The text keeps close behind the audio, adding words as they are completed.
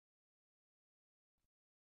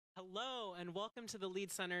Hello, and welcome to the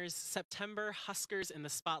Lead Center's September Huskers in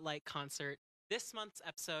the Spotlight concert, this month's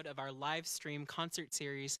episode of our live stream concert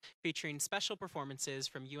series featuring special performances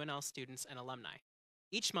from UNL students and alumni.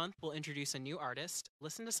 Each month, we'll introduce a new artist,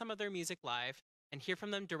 listen to some of their music live, and hear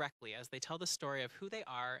from them directly as they tell the story of who they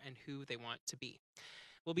are and who they want to be.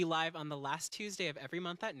 We'll be live on the last Tuesday of every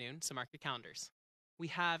month at noon, so mark your calendars. We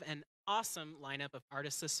have an awesome lineup of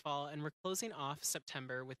artists this fall, and we're closing off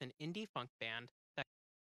September with an indie funk band that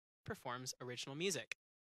performs original music.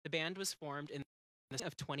 The band was formed in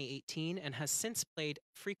of 2018 and has since played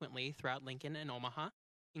frequently throughout Lincoln and Omaha,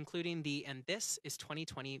 including the And This is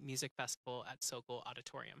 2020 Music Festival at Sokol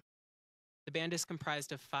Auditorium. The band is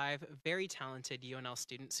comprised of 5 very talented UNL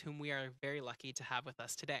students whom we are very lucky to have with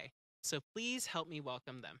us today. So please help me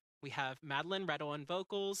welcome them. We have Madeline Reddel on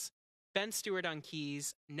vocals, Ben Stuart on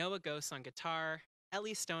keys, Noah Gose on guitar,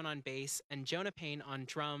 Ellie Stone on bass, and Jonah Payne on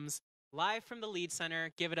drums. Live from the Lead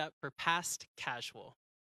Center, give it up for Past Casual.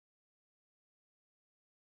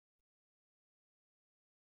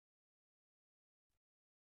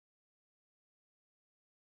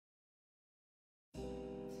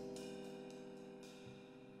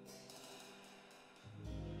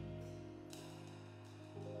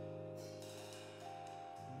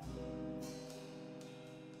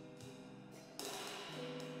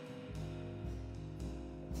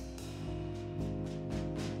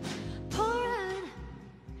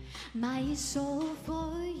 My soul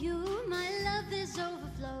for you, my love is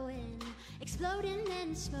overflowing, exploding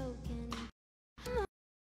and smoking.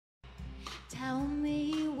 Tell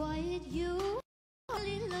me what you are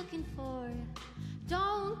really looking for.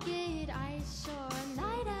 Don't get ice or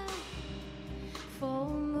light out. Full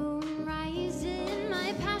moon rising,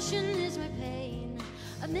 my passion is my pain,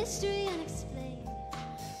 a mystery unexplained.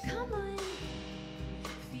 Come on,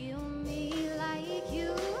 feel me like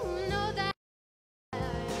you know that.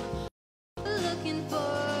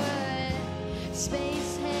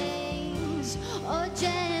 Space hangs or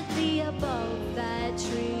gently above that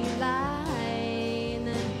tree line,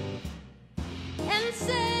 and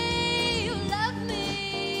say you love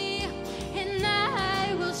me, and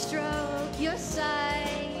I will stroke your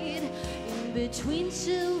side. In between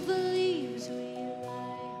silver leaves we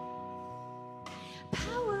lie.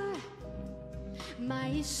 Power,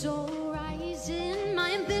 my soul rising,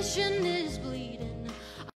 my ambition is bleeding.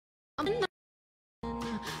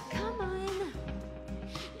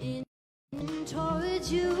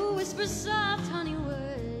 Towards you, whisper soft honey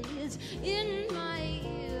words in my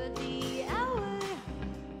ear. The hour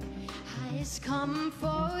has come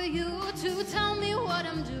for you to tell me what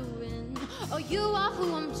I'm doing. Oh, you are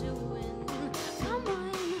who I'm doing. Come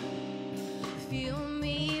on, feel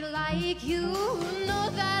me like you know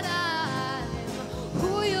that I'm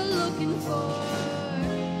who you're looking for.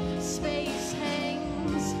 Space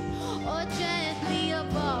hangs or gently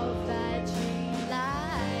above that tree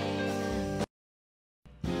line,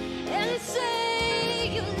 and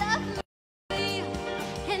say you love me,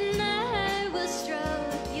 and I will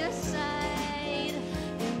stroke your side.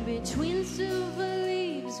 In between silver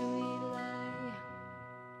leaves we lie.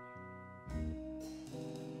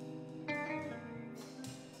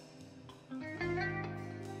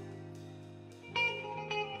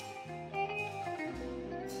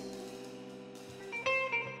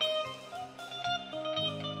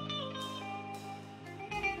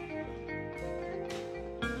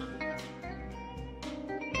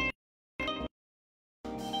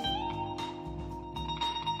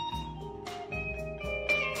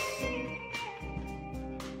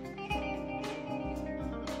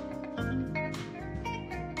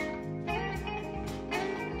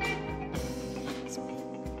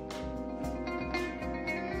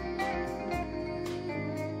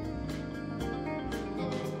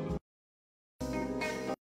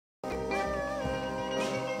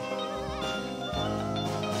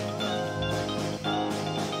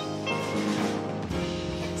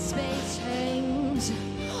 Space hangs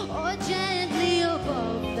or gently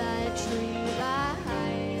above that tree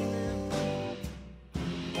line,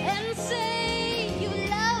 and say you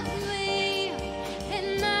love me,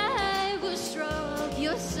 and I will stroke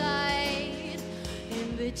your side.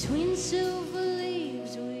 In between silver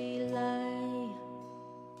leaves we lie.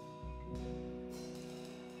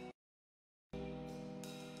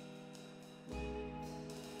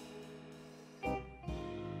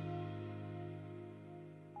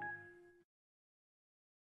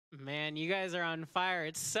 Man, you guys are on fire.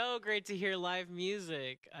 It's so great to hear live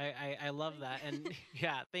music. I love that. And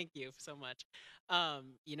yeah, thank you so much.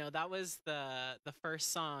 That was the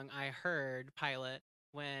first song I heard, Pilot,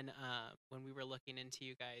 when we were looking into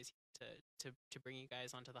you guys to bring you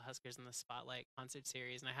guys onto the Huskers in the Spotlight concert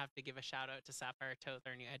series. And I have to give a shout out to Sapphire Toth,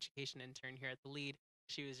 our new education intern here at the Lead.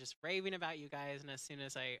 She was just raving about you guys, and as soon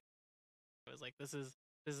as I was like, this is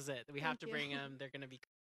it. We have to bring them. They're gonna be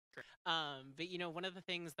great. But you know, one of the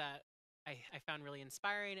things that I found really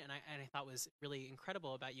inspiring and I thought was really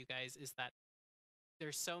incredible about you guys is that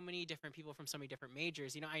there's so many different people from so many different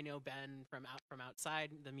majors. You know, I know Ben from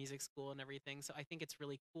outside the music school and everything. So I think it's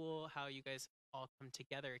really cool how you guys all come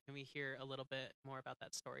together. Can we hear a little bit more about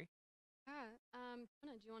that story? Yeah.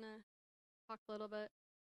 Jonah, do you want to talk a little bit?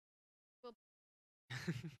 Well,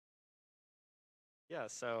 Yeah,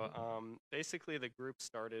 so basically the group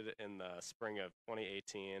started in the spring of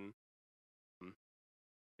 2018.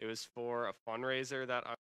 It was for a fundraiser that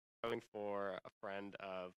I was doing for a friend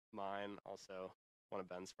of mine, also one of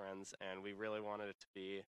Ben's friends, and we really wanted it to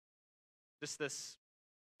be just this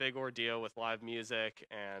big ordeal with live music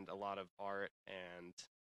and a lot of art and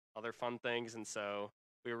other fun things. And so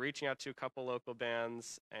we were reaching out to a couple local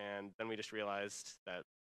bands, and then we just realized that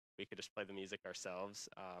we could just play the music ourselves.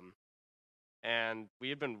 And we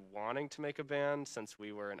had been wanting to make a band since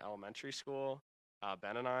we were in elementary school,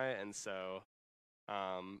 Ben and I, and so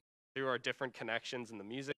through our different connections in the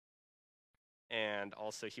music, and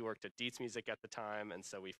also he worked at Dietz Music at the time, and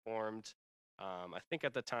so we formed, I think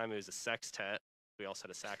at the time it was a sextet. We also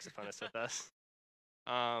had a saxophonist with us.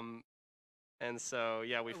 And so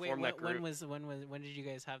yeah, we formed that group. When did you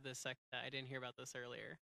guys have this sextet? I didn't hear about this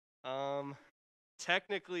earlier.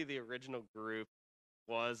 Technically the original group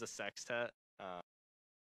was a sextet.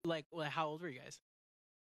 How old were you guys?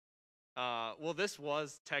 Well, this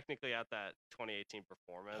was technically at that 2018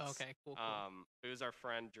 performance. Oh, okay, cool. It was our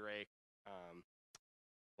friend Drake.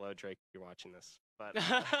 Hello, Drake, if you're watching this. But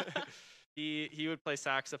he would play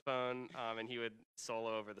saxophone, and he would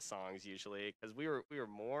solo over the songs usually, because we were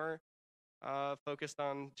more focused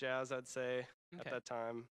on jazz, I'd say, at that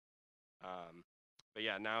time. But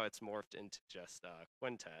yeah, now it's morphed into just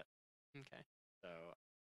quintet. Okay. So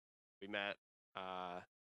we met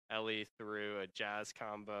Ellie through a jazz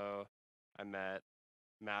combo. I met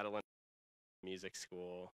Madeline music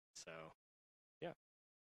school. So yeah.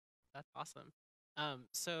 That's awesome.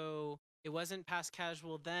 So it wasn't Past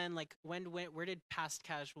Casual then. Like where did Past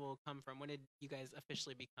Casual come from? When did you guys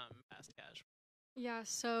officially become Past Casual? yeah,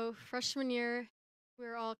 so freshman year, we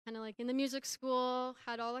were all kind of like in the music school,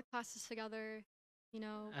 had all the classes together, you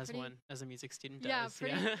know. As a music student Yeah, does.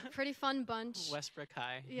 pretty fun bunch. Westbrook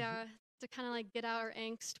High. Yeah, to kind of like get out our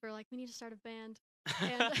angst. We're like, we need to start a band.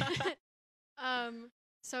 And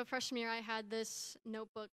so freshman year, I had this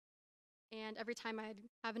notebook, and every time I'd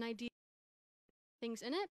have an idea, things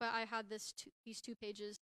in it, but I had these 2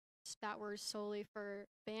 pages that were solely for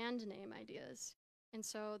band name ideas. And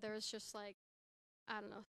so there was just like, I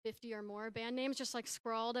don't know, 50 or more band names just like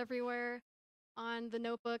scrawled everywhere on the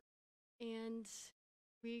notebook. And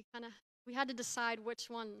we had to decide which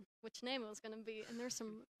name it was going to be. And there's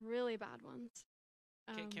some really bad ones.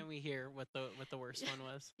 Can we hear what the worst one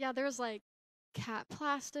was? Yeah, there was like Cat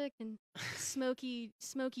Plastic and Smoky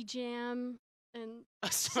Jam and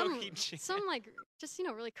some like just, you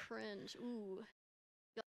know, really cringe. Ooh.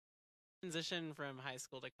 Transition from high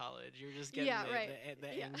school to college. You're just getting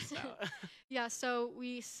the ins out. Yeah, so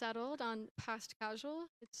we settled on Past Casual.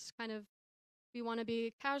 It's kind of, we want to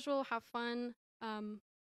be casual, have fun, and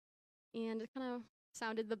it kind of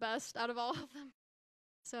sounded the best out of all of them.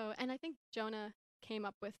 So, and I think Jonah came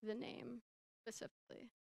up with the name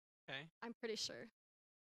specifically. Okay. I'm pretty sure.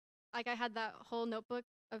 Like, I had that whole notebook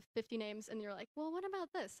of 50 names, and you're like, well, what about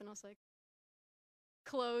this? And I was like,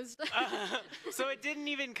 closed. So it didn't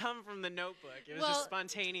even come from the notebook. It was just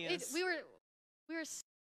spontaneous.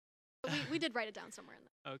 We did write it down somewhere in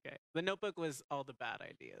there. Okay. The notebook was all the bad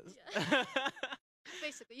ideas. Yeah.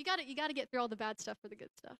 Basically, you got to get through all the bad stuff for the good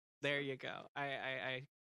stuff. There you go. I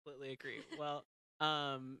completely agree. Well,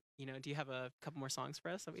 you know, do you have a couple more songs for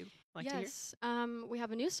us that we'd like to hear? Yes. We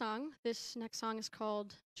have a new song. This next song is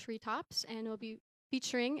called Treetops, and it'll be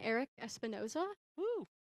featuring Eric Espinoza. Woo!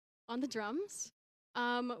 On the drums.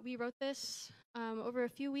 We wrote this over a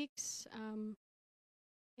few weeks, and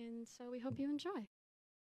so we hope you enjoy.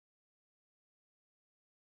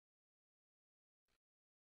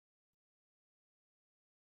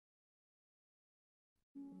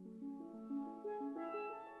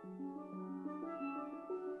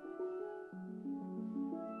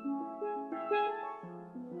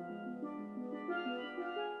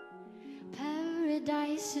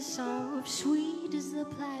 Paradise is soft, sweet as the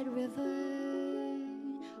Platte River.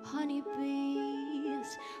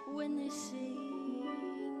 Honeybees, when they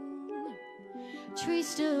sing, trees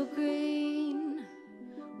still green,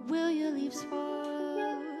 will your leaves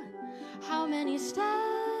fall? How many steps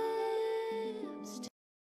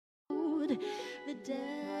to the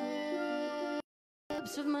depths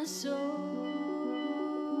of my soul?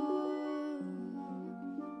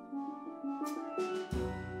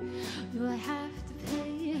 Do I have to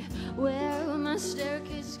pay where my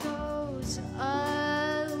staircase goes?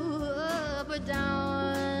 Up or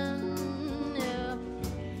down? Yeah.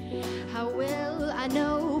 How will I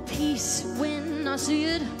know peace when I see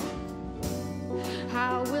it?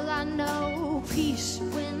 How will I know peace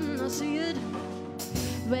when I see it?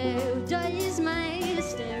 Where does my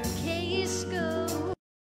staircase go?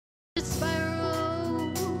 It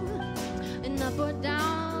spiral and up or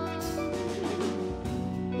down?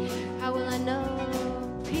 How will I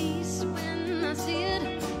know peace when I see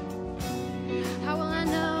it? How will I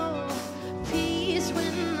know peace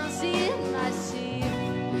when I see it? I see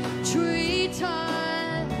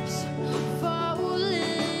treetops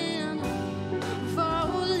falling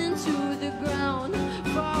to the ground,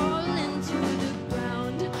 falling to the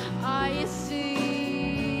ground. I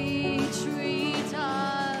see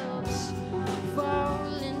treetops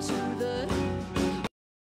falling to the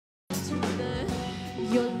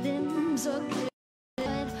your limbs are good.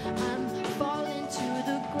 I'm falling to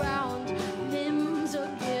the ground. Limbs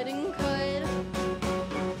are getting cut.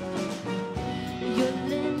 Your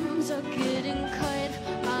limbs are getting cut.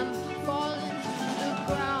 I'm falling to the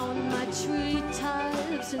ground. My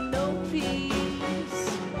treetops and no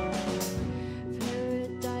peace.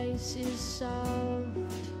 Paradise is soft,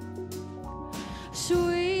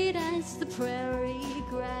 sweet as the prairie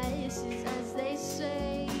grasses, as they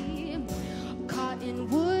say.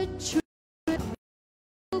 Cottonwood tree,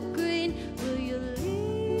 green, will you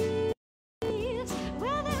leave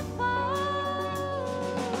where they fall?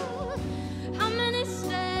 How many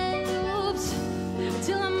steps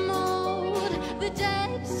till I'm old? The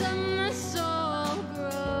depths of my soul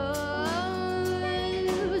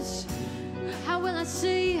grows. How will I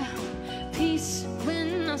see peace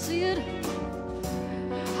when I see it?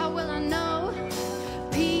 How will I know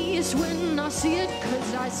peace when I see it?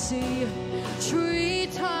 'Cause I see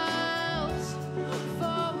treetops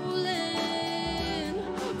falling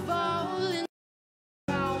down,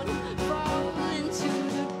 falling to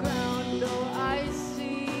the ground. Oh, I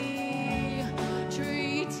see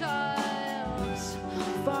treetops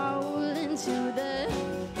falling to the,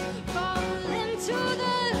 falling to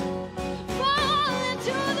the, falling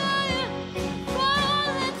to the,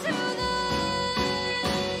 falling to the.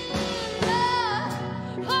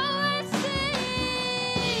 Oh, I see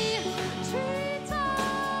treetops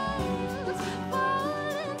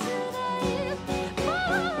falling to the,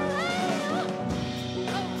 falling.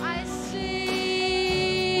 Oh, I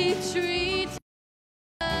see treetops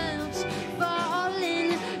falling,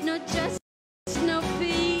 no justice, no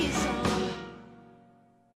peace.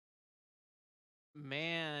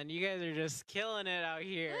 Man, you guys are just killing it out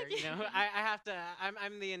here. You know, I have to.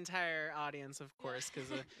 I'm the entire audience, of course,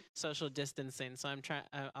 because of social distancing. So I'm trying.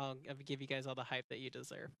 I'll give you guys all the hype that you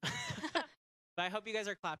deserve. But I hope you guys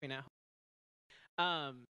are clapping at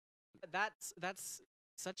home. That's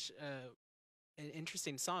such an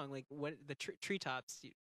interesting song. Like, what the treetops?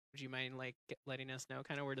 Would you mind like letting us know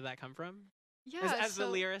kind of where did that come from? Yeah, As the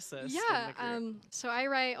lyricist. in yeah. the group. So I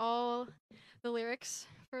write all the lyrics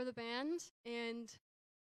for the band, and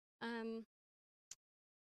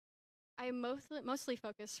I mostly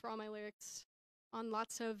focus for all my lyrics on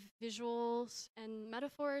lots of visuals and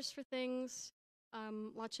metaphors for things.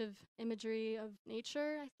 Lots of imagery of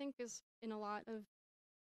nature, I think, is in a lot of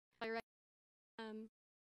I write.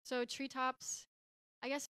 So treetops, I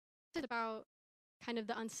guess it's about kind of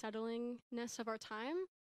the unsettlingness of our time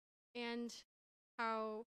and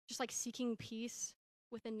how just like seeking peace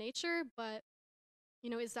within nature, but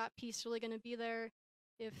is that peace really going to be there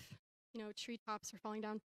if treetops are falling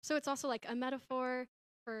down? So it's also like a metaphor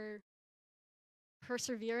for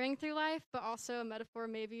persevering through life, but also a metaphor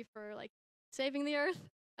maybe for like saving the earth.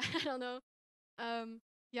 I don't know.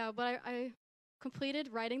 Yeah, but I completed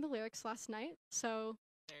writing the lyrics last night, so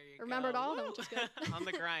There you remembered go. all of them, Woo! which is good. On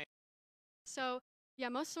the grind. So yeah,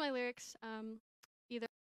 most of my lyrics either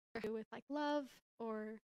do with like love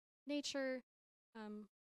or nature.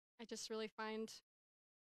 I just really find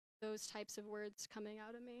those types of words coming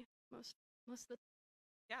out of me most of the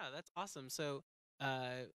Yeah, that's awesome. So,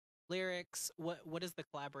 lyrics. What does the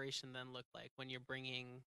collaboration then look like when you're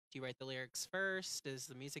bringing? Do you write the lyrics first? Does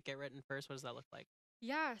the music get written first? What does that look like?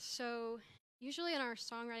 Yeah, so usually in our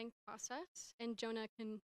songwriting process, and Jonah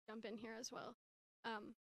can jump in here as well,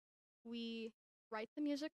 we write the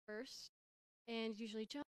music first, and usually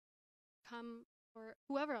Jonah or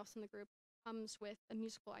whoever else in the group comes with a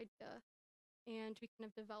musical idea and we kind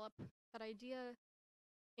of develop that idea.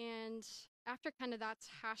 And after kind of that's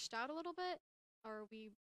hashed out a little bit, or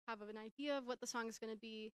we have an idea of what the song is going to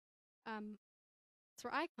be, that's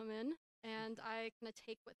where I come in, and I kind of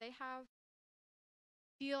take what they have,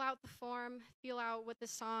 feel out the form, feel out what the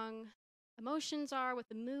song emotions are, what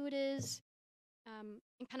the mood is, and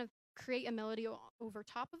kind of create a melody over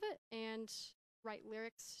top of it, and write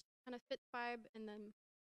lyrics kind of fit the vibe, and then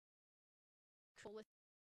full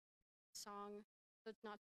song. So it's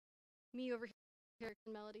not me over here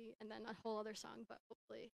and melody, and then a whole other song, but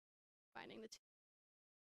hopefully finding the two.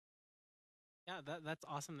 Yeah, that's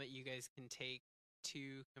awesome that you guys can take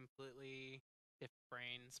two completely different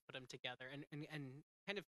brains, put them together, and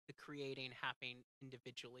kind of the creating happening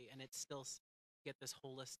individually, and it's still get this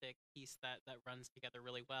holistic piece that runs together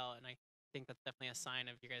really well. And I think that's definitely a sign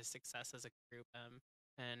of your guys' success as a group, and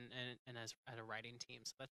as a writing team.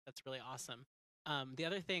 So that's really awesome. One of the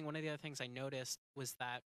other things I noticed was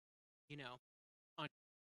that, you know, on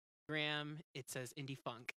Instagram it says indie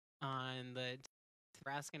funk. On the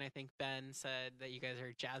Nebraska, I think Ben said that you guys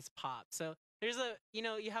are jazz pop. So there's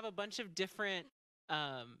you have a bunch of different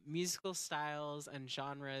musical styles and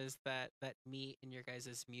genres that meet in your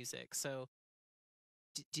guys' music. So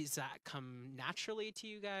does that come naturally to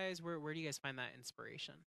you guys? Where do you guys find that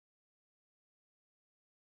inspiration?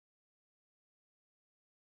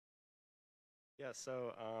 Yeah,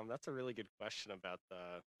 so that's a really good question about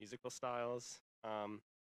the musical styles.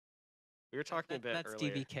 We were talking a bit That's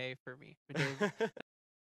earlier. DVK for me.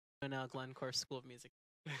 Dave Glencore School of Music.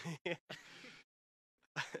 Yeah.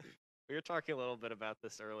 We were talking a little bit about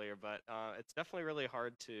this earlier, but it's definitely really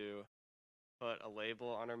hard to put a label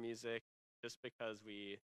on our music just because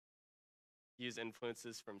we use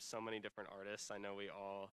influences from so many different artists. I know we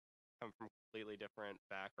all come from completely different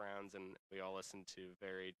backgrounds and we all listen to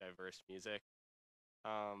very diverse music.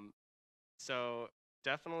 So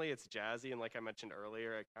definitely it's jazzy, and like I mentioned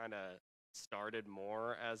earlier, it kind of started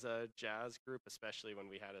more as a jazz group, especially when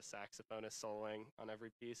we had a saxophonist soloing on every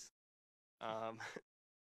piece. Um,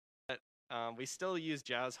 we still use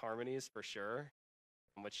jazz harmonies for sure,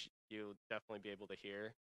 which you'll definitely be able to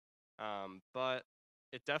hear. But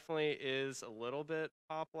it definitely is a little bit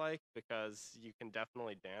pop-like because you can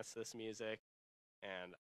definitely dance this music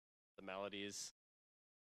and the melodies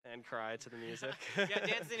and cry to the music. Yeah,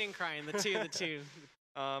 dancing and crying, the two.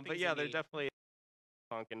 But things yeah, you they're need. definitely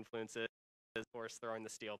funk influences. Of course, throwing the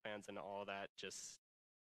steel pans and all that.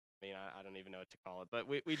 I don't even know what to call it. But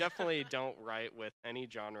we definitely don't write with any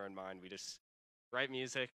genre in mind. We just write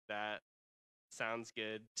music that sounds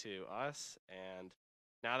good to us. And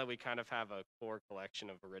now that we kind of have a core collection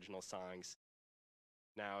of original songs,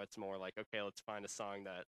 now it's more like, okay, let's find a song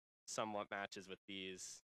that somewhat matches with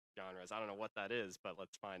these genres. I don't know what that is, but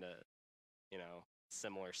let's find a,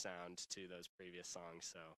 similar sound to those previous songs.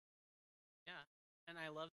 So Yeah, and I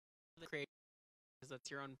love the creative because that's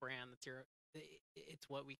your own brand. It's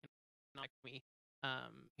what we can like me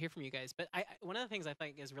hear from you guys. But one of the things I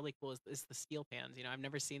think is really cool is the steel pans. I've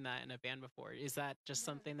never seen that in a band before. Is that just Yeah.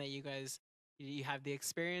 something that you have the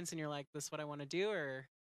experience and you're like, this is what I want to do, or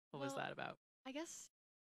what was Well, that about? I guess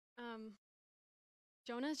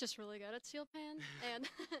Jonah is just really good at steel pan, and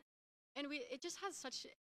and it just has such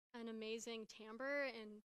an amazing timbre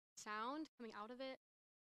and sound coming out of it.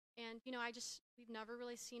 And we've never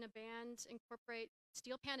really seen a band incorporate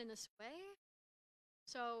steel pan in this way.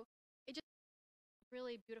 So it just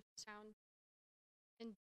really beautiful sound.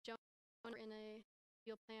 And Jonah in a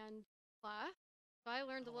steel pan class, so I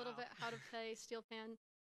learned Oh, a little wow. bit how to play steel pan.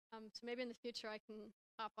 So maybe in the future I can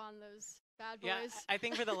hop on those bad boys. Yeah, I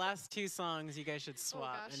think for the last two songs you guys should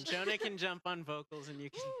swap, gosh. and Jonah can jump on vocals, and you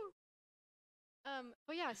can. Woo!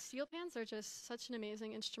 But yeah, steel pans are just such an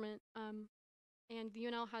amazing instrument. And the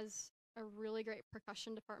UNL has a really great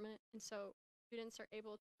percussion department, and so students are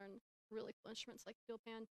able to learn really cool instruments like steel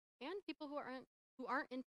pan, and people who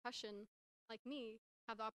aren't in percussion like me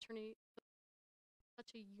have the opportunity to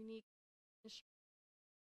such a unique instrument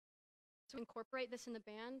to incorporate this in the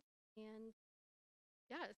band. And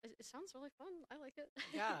yeah, it sounds really fun. I like it.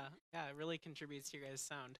 Yeah, it really contributes to your guys'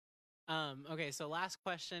 sound. Okay, so last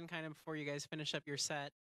question, kind of before you guys finish up your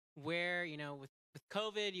set, where with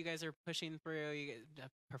COVID, you guys are pushing through, you guys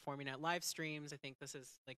performing at live streams. I think this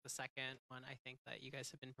is like the second one I think that you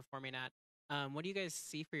guys have been performing at. What do you guys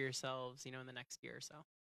see for yourselves, in the next year or so?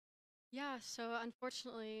 Yeah, so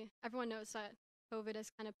unfortunately, everyone knows that COVID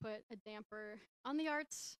has kind of put a damper on the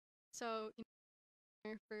arts. So,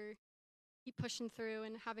 for keep pushing through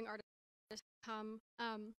and having artists come.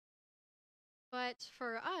 But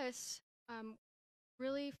for us,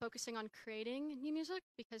 really focusing on creating new music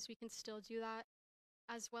because we can still do that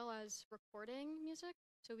as well as recording music.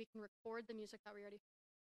 So we can record the music that we already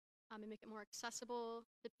and make it more accessible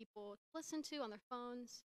to people to listen to on their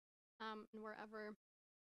phones and wherever.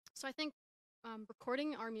 So I think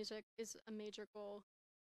recording our music is a major goal,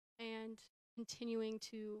 and continuing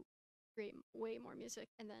to create way more music.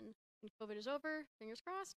 And then when COVID is over, fingers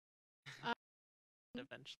crossed.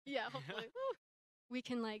 Eventually. Yeah, hopefully. Woo, we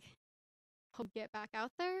can like get back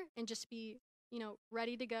out there and just be,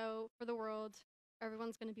 ready to go for the world.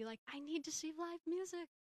 Everyone's gonna be like, I need to see live music.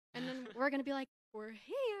 And then we're gonna be like, we're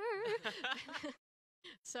here.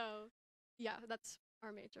 So yeah, that's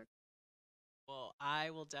our major. Well,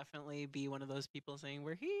 I will definitely be one of those people saying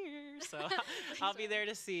we're here. So I'll be there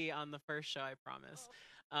to see on the first show, I promise.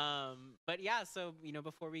 But yeah, so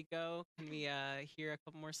before we go, can we hear a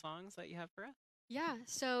couple more songs that you have for us? Yeah,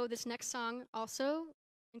 so this next song also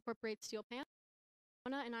incorporates steel pans.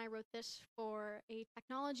 Jonah and I wrote this for a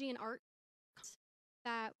technology and art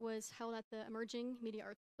that was held at the Emerging Media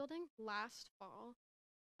Arts Building last fall.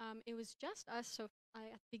 It was just us, so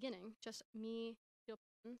at the beginning, just me, steel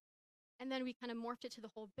pans, and then we kind of morphed it to the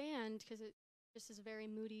whole band because it just is a very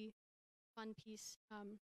moody, fun piece,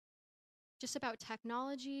 just about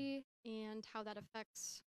technology and how that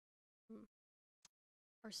affects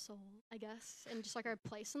our soul, I guess, and just like our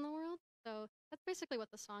place in the world. So that's basically what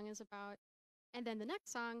the song is about. And then the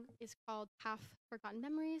next song is called Half Forgotten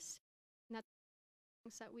Memories, and that's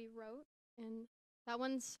songs that we wrote. And that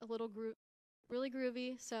one's a little really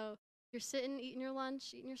groovy. So you're sitting, eating your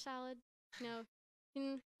lunch, eating your salad, you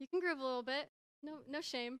can groove a little bit. No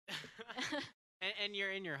shame. and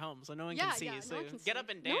you're in your home, so no one can see. So no one can get see. up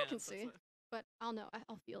and dance. No one can see, but I'll know.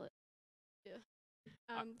 I'll feel it. Yeah.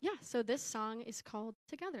 So this song is called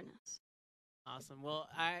Togetherness. Awesome. Well,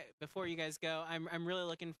 before you guys go, I'm really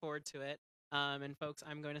looking forward to it. And folks,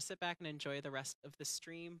 I'm going to sit back and enjoy the rest of the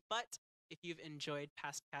stream. But if you've enjoyed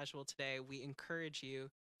Past Casual today, we encourage you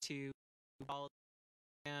to follow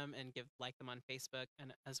them and like them on Facebook,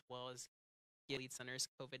 and as well as Lead Center's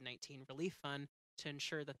COVID-19 Relief Fund to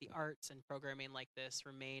ensure that the arts and programming like this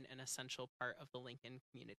remain an essential part of the Lincoln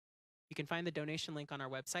community. You can find the donation link on our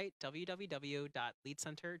website,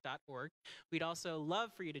 www.leadcenter.org. We'd also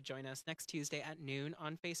love for you to join us next Tuesday at noon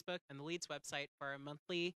on Facebook and the Leeds website for our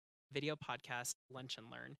monthly video podcast, Lunch and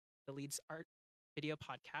Learn, the Leeds Art video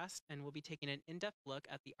podcast, and we'll be taking an in-depth look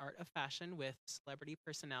at the art of fashion with celebrity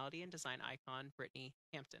personality and design icon Brittany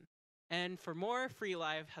Hampton. And for more free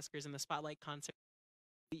live Huskers in the Spotlight concert,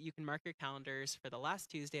 you can mark your calendars for the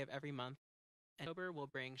last Tuesday of every month. In October, we'll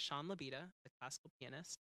bring Sean Labita, the classical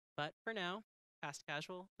pianist. But for now, Past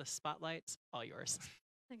Casual, the spotlight's all yours.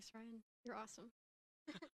 Thanks, Ryan. You're awesome.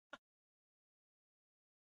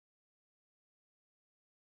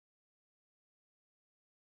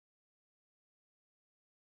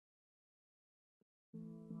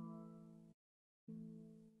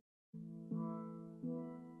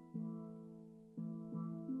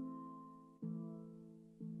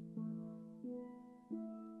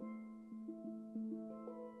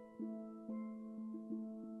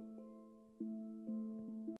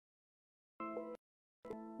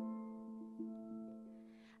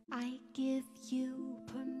 I give you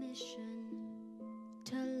permission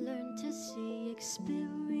to learn to see,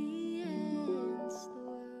 experience the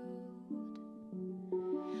world.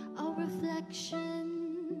 A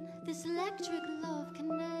reflection, this electric love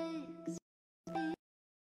connects the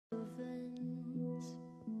heavens.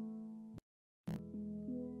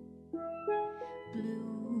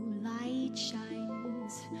 Blue light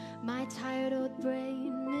shines, my tired old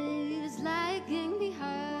brain is lagging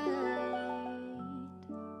behind.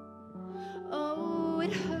 Oh,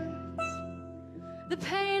 it hurts, the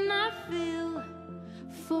pain I feel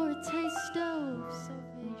for a taste of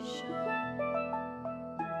salvation.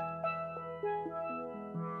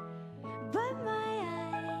 But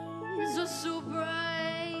my eyes are so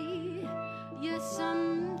bright, yes,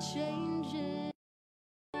 I'm changing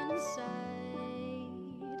inside.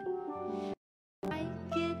 I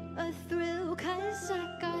get a thrill 'cause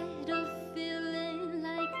I got a feeling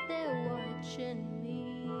like they're watching me.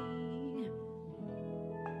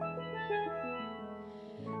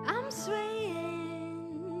 I'm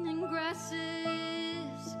swaying in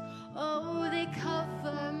grasses, oh, they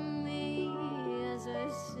cover me as I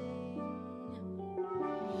sing.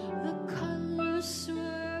 The colors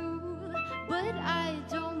swirl, but I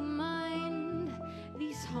don't mind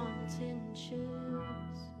these haunting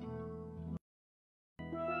chills.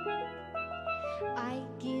 I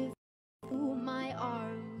give you my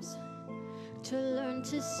arms to learn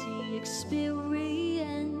to see,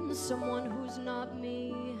 experience someone who's not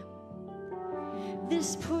me.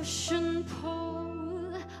 This push and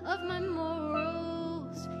pull of my morals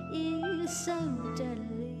is so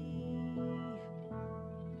deadly.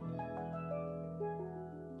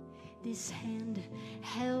 This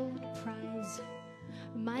handheld prize,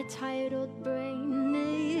 my titled brain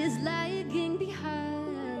is lagging behind.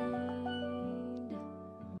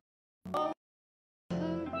 Oh, it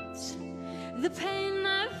hurts, the pain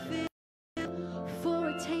I feel for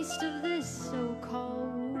a taste of this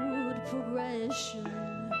so-called progression.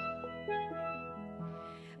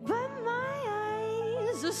 But my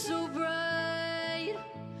eyes are so bright,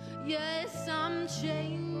 yes, I'm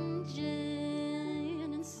changing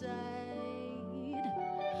inside.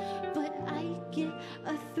 But I get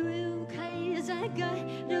a thrill 'cause I got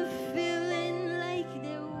the feeling like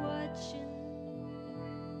they're watching.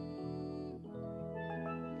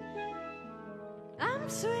 I'm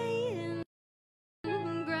swaying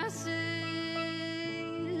grasses,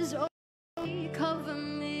 oh, cover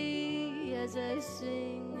me as I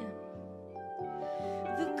sing.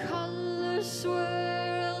 The colors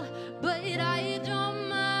swirl, but I don't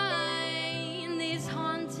mind these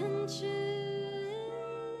haunting chills.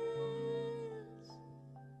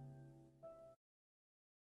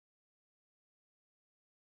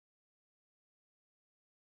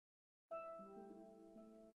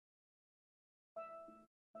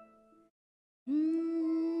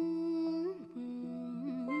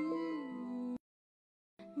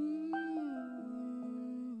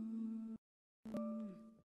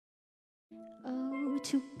 Oh,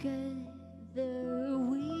 together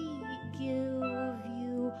we give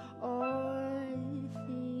you all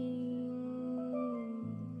things.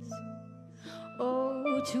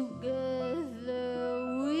 Oh, together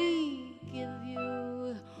we give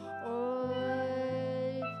you all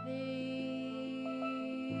things.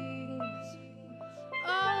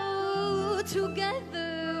 Oh,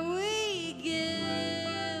 together we give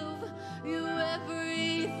you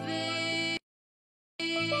everything.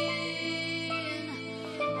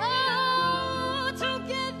 Oh,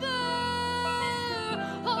 together,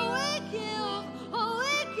 oh, we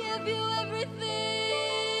give you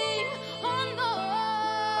everything. Oh, no,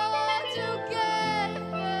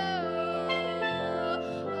 together,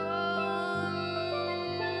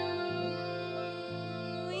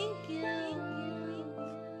 we give.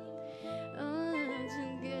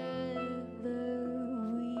 Together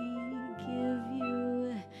we give you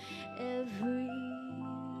everything.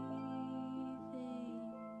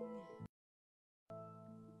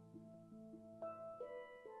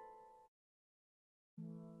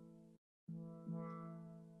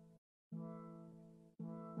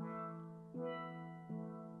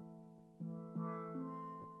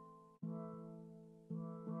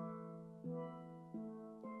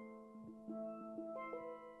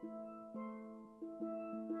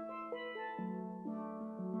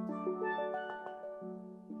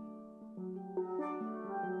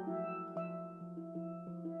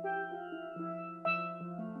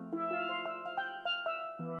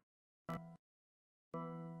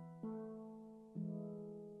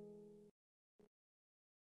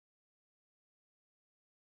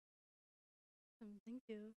 Thank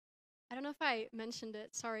you. I don't know if I mentioned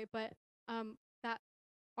it, sorry, but that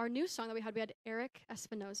our new song that we had Eric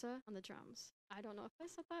Espinoza on the drums. I don't know if I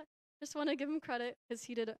said that. Just want to give him credit because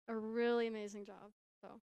he did a really amazing job.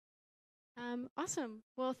 So, awesome.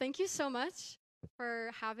 Well, thank you so much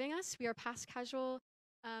for having us. We are Past Casual.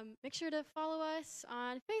 Make sure to follow us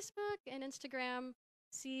on Facebook and Instagram,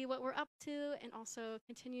 see what we're up to, and also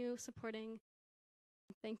continue supporting.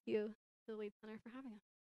 Thank you to the Lead Center for having us.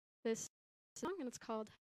 This song, and it's called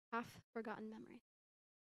Half Forgotten Memory.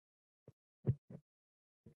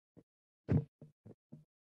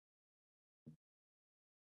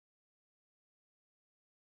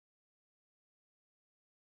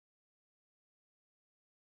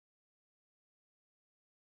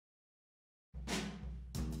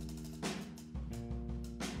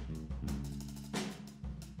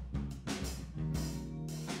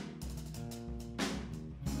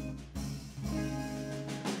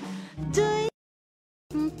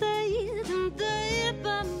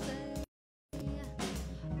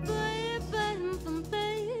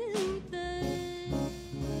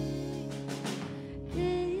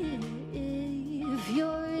 If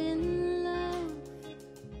you're in love,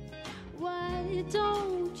 why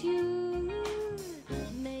don't you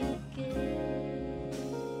make it?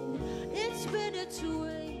 It's better to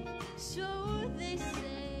wait, so they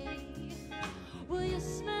say. Will you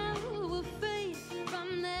smell will fade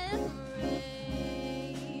from memory?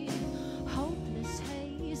 Hopeless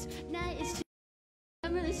haze, night is too.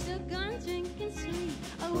 I'm really still gone drinking sweet.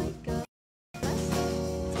 I wake up,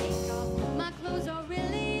 take off my clothes are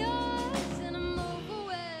really yours, and I'm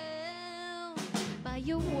overwhelmed by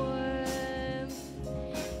your words.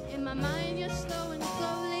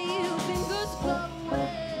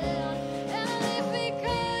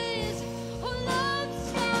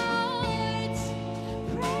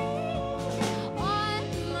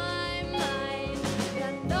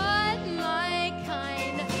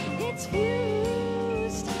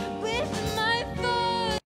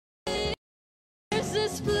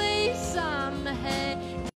 this place I'm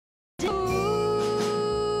headed to?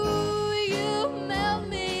 You melt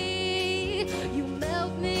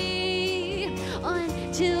me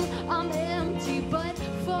until I'm empty but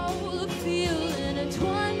full of feeling. At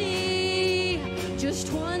 20, just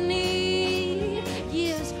 20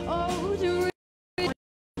 years old, and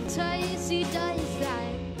Tasty does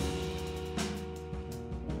that.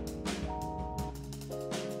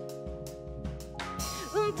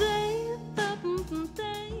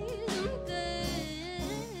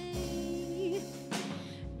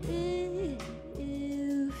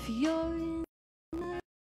 If you're in love,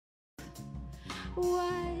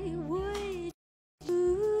 why would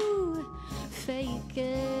you fake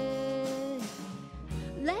it?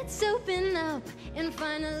 Let's open up and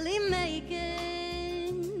finally make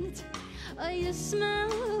it. You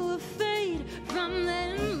smell a fade from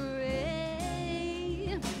memory.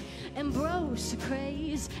 And bro's a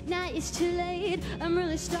craze, now it's too late. I'm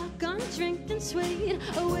really stuck on drinking sweet.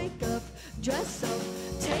 I wake up, dress up,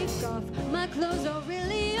 take off. My clothes are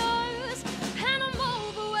really yours, and I'm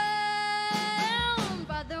overwhelmed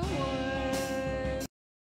by the world.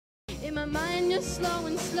 In my mind, you're slow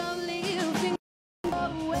and slowly moving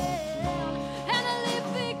away. And I live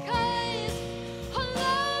because our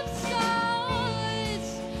love scars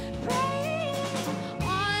prey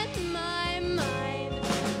on my mind.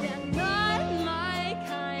 They're not my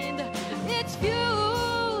kind. It's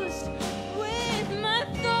fused with my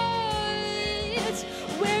thoughts.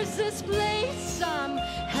 Where's this place I'm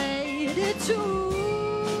headed to?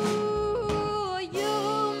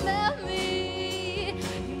 You melt me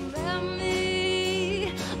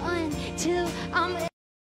until I'm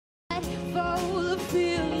full of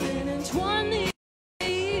feeling. And 20,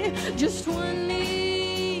 just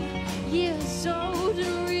 20 years old,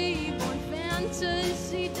 and reborn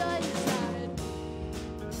fantasy does that.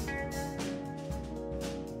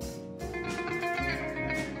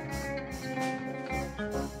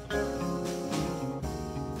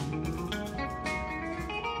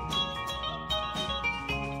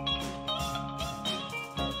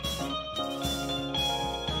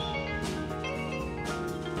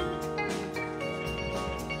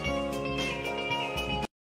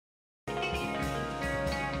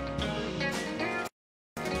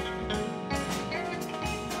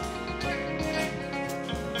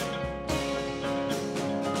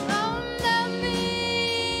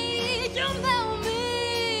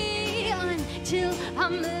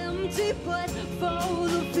 I'm empty but full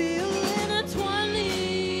of feeling. At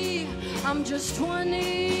 20, I'm just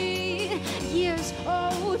 20 years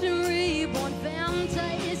old, and reborn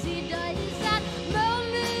fantasy does that. Melt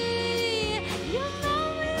me, you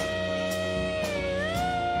melt me.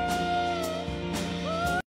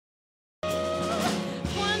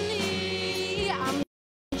 20, I'm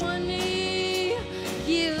 20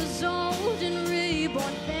 years old, and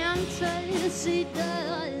reborn fantasy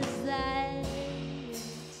does that.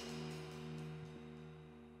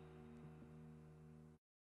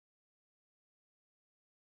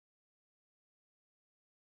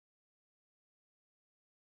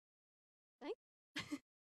 Thanks.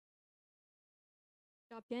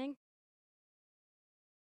 Job, gang.